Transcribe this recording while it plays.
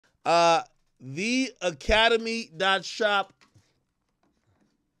The Academy.shop.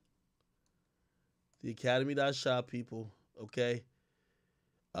 The Academy.shop, people. Okay.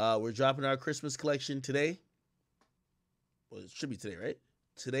 We're dropping our Christmas collection today. Well, it should be today, right?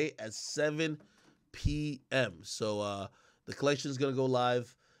 Today at 7 p.m. So the collection is gonna go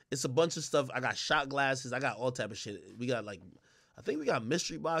live. It's a bunch of stuff. I got shot glasses. I got all type of shit. We got I think we got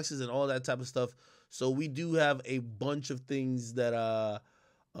mystery boxes and all that type of stuff. So we do have a bunch of things that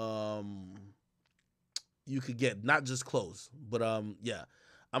you could get, not just clothes, but yeah.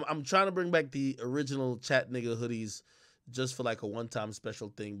 I'm trying to bring back the original Chat Nigga hoodies just for like a one-time special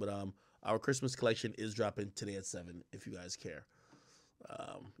thing. But our Christmas collection is dropping today at 7 if you guys care.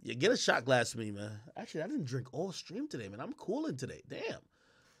 Yeah, get a shot glass for me, man. Actually, I didn't drink all stream today, man. I'm cooling today. Damn.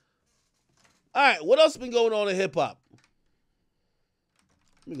 All right, what else been going on in hip-hop?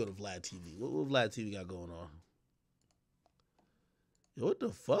 Let me go to Vlad TV. What Vlad TV got going on? Yo, what the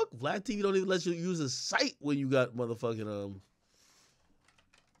fuck? Vlad TV don't even let you use a site when you got motherfucking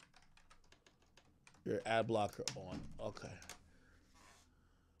your ad blocker on. Okay.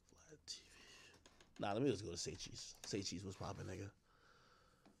 Vlad TV. Nah, let me just go to Say Cheese. Say Cheese, what's poppin', nigga?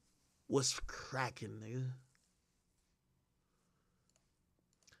 What's cracking, nigga?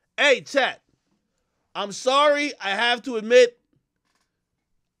 Hey, chat. I'm sorry, I have to admit,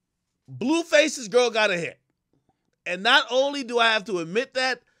 Blueface's girl got a hit. And not only do I have to admit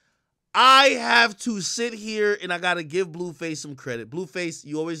that, I have to sit here and I got to give Blueface some credit. Blueface,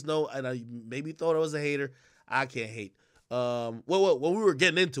 you always know, and I maybe thought I was a hater. I can't hate. Well, when we were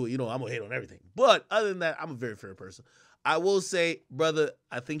getting into it, you know, I'm going to hate on everything. But other than that, I'm a very fair person. I will say, brother,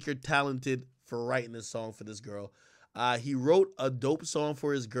 I think you're talented for writing this song for this girl. He wrote a dope song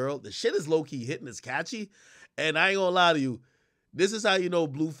for his girl. The shit is low-key hitting. It's catchy. And I ain't going to lie to you. This is how you know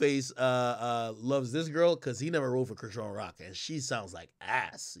Blueface loves this girl, because he never wrote for Krishan Rock, and she sounds like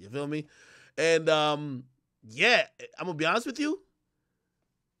ass. You feel me? And, yeah, I'm going to be honest with you.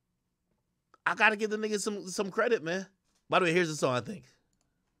 I got to give the nigga some credit, man. By the way, here's the song, I think.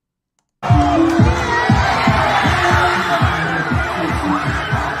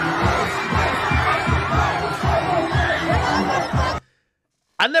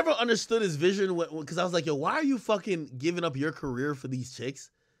 I never understood his vision because I was like, yo, why are you fucking giving up your career for these chicks?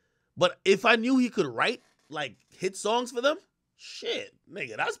 But if I knew he could write like hit songs for them, shit,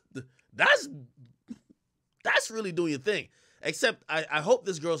 nigga, that's really doing your thing. Except I hope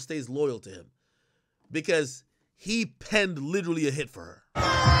this girl stays loyal to him because he penned literally a hit for her.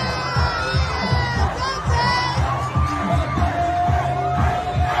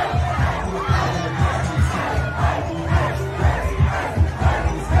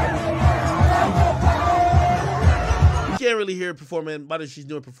 Can't really hear her performing, but she's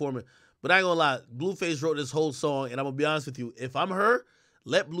doing performing. But I ain't gonna lie, Blueface wrote this whole song, and I'm gonna be honest with you. If I'm her,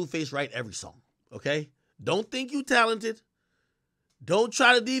 let Blueface write every song, okay? Don't think you talented. Don't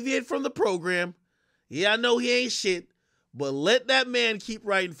try to deviate from the program. Yeah, I know he ain't shit, but let that man keep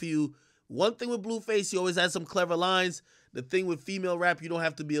writing for you. One thing with Blueface, he always has some clever lines. The thing with female rap, you don't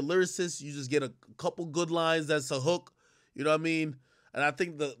have to be a lyricist. You just get a couple good lines. That's a hook. You know what I mean? And I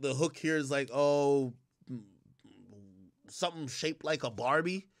think the hook here is like, oh, something shaped like a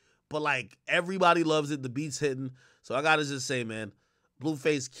Barbie, but like everybody loves it. The beat's hitting. So I gotta just say, man,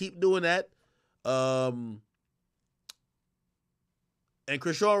 Blueface, keep doing that. And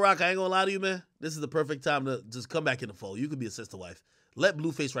Krishan Rock, I ain't gonna lie to you, man. This is the perfect time to just come back in the fold. You could be a sister wife. Let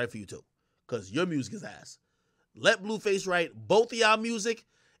Blueface write for you too, because your music is ass. Let Blueface write both of y'all music,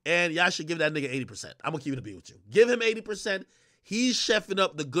 and y'all should give that nigga 80%. I'm gonna keep it a beat with you. Give him 80%. He's chefing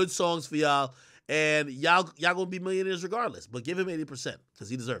up the good songs for y'all. And y'all gonna be millionaires regardless, but give him 80% because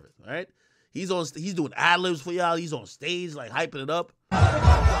he deserves it. All right, he's doing ad libs for y'all. He's on stage like hyping it up.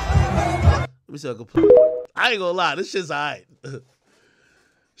 Let me see if I can play. I ain't gonna lie, this shit's alright.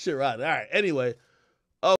 Shit right. All right. Anyway,